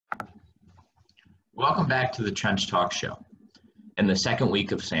Welcome back to the Trench Talk Show and the second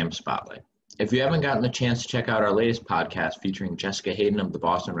week of Sam's Spotlight. If you haven't gotten the chance to check out our latest podcast featuring Jessica Hayden of the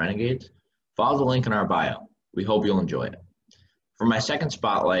Boston Renegades, follow the link in our bio. We hope you'll enjoy it. For my second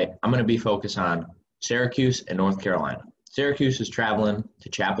spotlight, I'm going to be focused on Syracuse and North Carolina. Syracuse is traveling to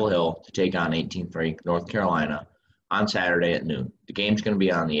Chapel Hill to take on 18th ranked North Carolina on Saturday at noon. The game's going to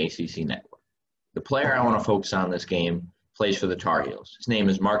be on the ACC network. The player I want to focus on this game plays for the Tar Heels. His name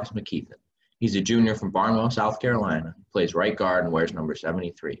is Mckethan. He's a junior from Barnwell, South Carolina. He plays right guard and wears number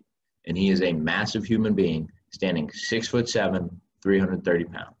 73. And he is a massive human being, standing 6'7", 330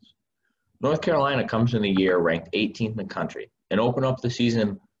 pounds. North Carolina comes in the year ranked 18th in the country and open up the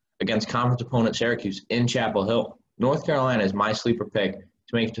season against conference opponent Syracuse in Chapel Hill. North Carolina is my sleeper pick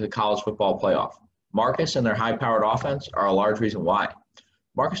to make it to the college football playoff. Marcus and their high-powered offense are a large reason why.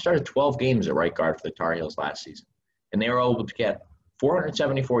 Marcus started 12 games at right guard for the Tar Heels last season, and they were able to get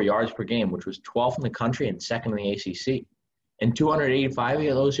 474 yards per game, which was 12th in the country and second in the ACC. And 285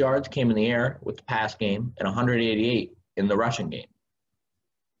 of those yards came in the air with the pass game and 188 in the rushing game.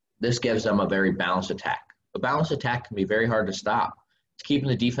 This gives them a very balanced attack. A balanced attack can be very hard to stop. It's keeping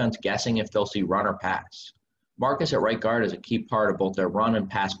the defense guessing if they'll see run or pass. Marcus at right guard is a key part of both their run and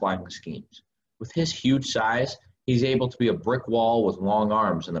pass blocking schemes. With his huge size, he's able to be a brick wall with long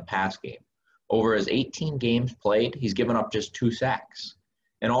arms in the pass game. Over his 18 games played, he's given up just 2 sacks.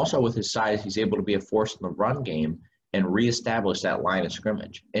 And also with his size, he's able to be a force in the run game and reestablish that line of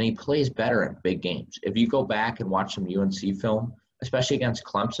scrimmage. And he plays better in big games. If you go back and watch some UNC film, especially against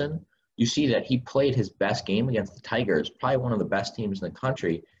Clemson, you see that he played his best game against the Tigers, probably one of the best teams in the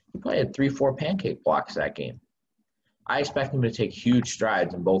country. He probably had 3-4 pancake blocks that game. I expect him to take huge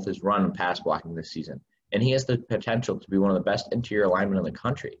strides in both his run and pass blocking this season. And he has the potential to be one of the best interior linemen in the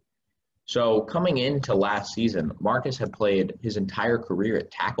country. So coming into last season, Marcus had played his entire career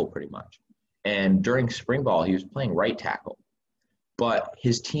at tackle pretty much. And during spring ball, he was playing right tackle. But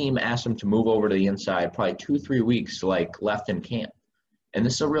his team asked him to move over to the inside probably 2-3 weeks to left in camp. And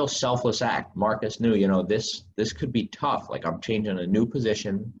this is a real selfless act. Marcus knew, this could be tough. I'm changing a new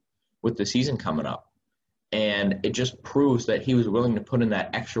position with the season coming up. And it just proves that he was willing to put in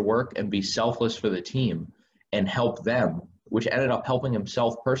that extra work and be selfless for the team and help them, which ended up helping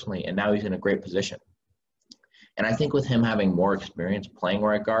himself personally, and now he's in a great position. And I think with him having more experience playing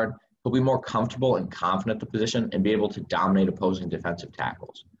right guard, he'll be more comfortable and confident at the position and be able to dominate opposing defensive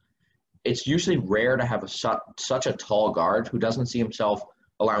tackles. It's usually rare to have such a tall guard who doesn't see himself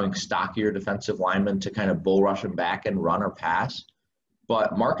allowing stockier defensive linemen to kind of bull rush him back and run or pass.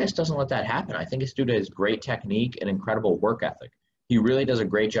 But Marcus doesn't let that happen. I think it's due to his great technique and incredible work ethic. He really does a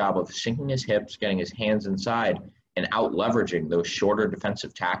great job of sinking his hips, getting his hands inside, and out-leveraging those shorter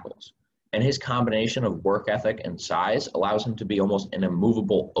defensive tackles. And his combination of work ethic and size allows him to be almost an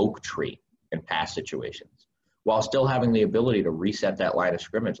immovable oak tree in pass situations, while still having the ability to reset that line of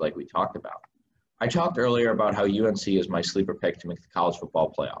scrimmage like we talked about. I talked earlier about how UNC is my sleeper pick to make the college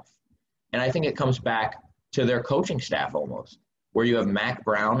football playoff. And I think it comes back to their coaching staff almost, where you have Mack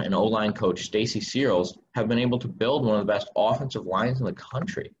Brown and O-line coach Stacy Searles have been able to build one of the best offensive lines in the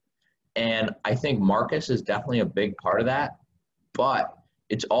country. And I think Marcus is definitely a big part of that, but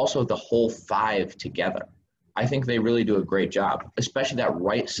it's also the whole 5 together. I think they really do a great job, especially that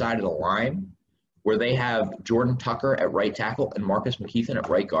right side of the line where they have Jordan Tucker at right tackle and Marcus Mckethan at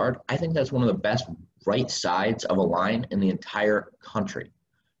right guard. I think that's one of the best right sides of a line in the entire country.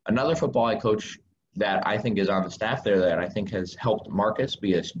 Another football coach that I think is on the staff there that I think has helped Marcus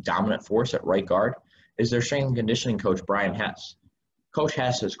be a dominant force at right guard is their strength and conditioning coach, Brian Hess. Coach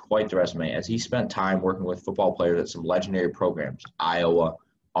Hess has quite the resume as he spent time working with football players at some legendary programs, Iowa,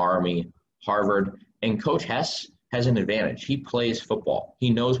 Army, Harvard, and Coach Hess has an advantage. He plays football. He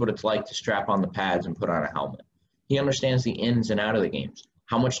knows what it's like to strap on the pads and put on a helmet. He understands the ins and outs of the games,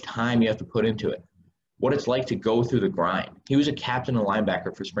 how much time you have to put into it, what it's like to go through the grind. He was a captain and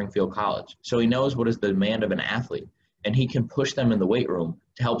linebacker for Springfield College, so he knows what is the demand of an athlete, and he can push them in the weight room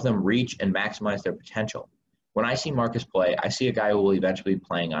to help them reach and maximize their potential. When I see Marcus play, I see a guy who will eventually be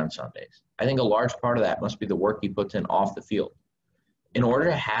playing on Sundays. I think a large part of that must be the work he puts in off the field. In order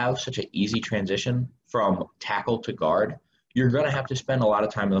to have such an easy transition from tackle to guard, you're going to have to spend a lot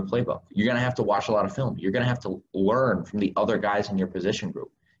of time in the playbook. You're going to have to watch a lot of film. You're going to have to learn from the other guys in your position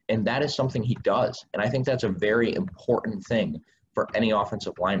group. And that is something he does. And I think that's a very important thing for any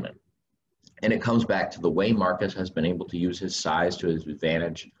offensive lineman. And it comes back to the way Marcus has been able to use his size to his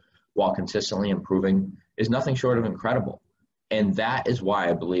advantage while consistently improving is nothing short of incredible. And that is why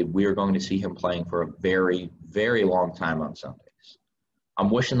I believe we are going to see him playing for a very, very long time on Sundays. I'm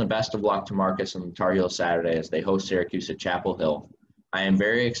wishing the best of luck to Marcus and the Tar Heels Saturday as they host Syracuse at Chapel Hill. I am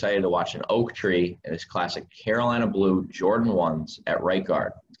very excited to watch an oak tree in his classic Carolina blue Jordan 1s at right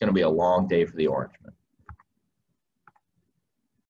guard. It's going to be a long day for the Orangemen.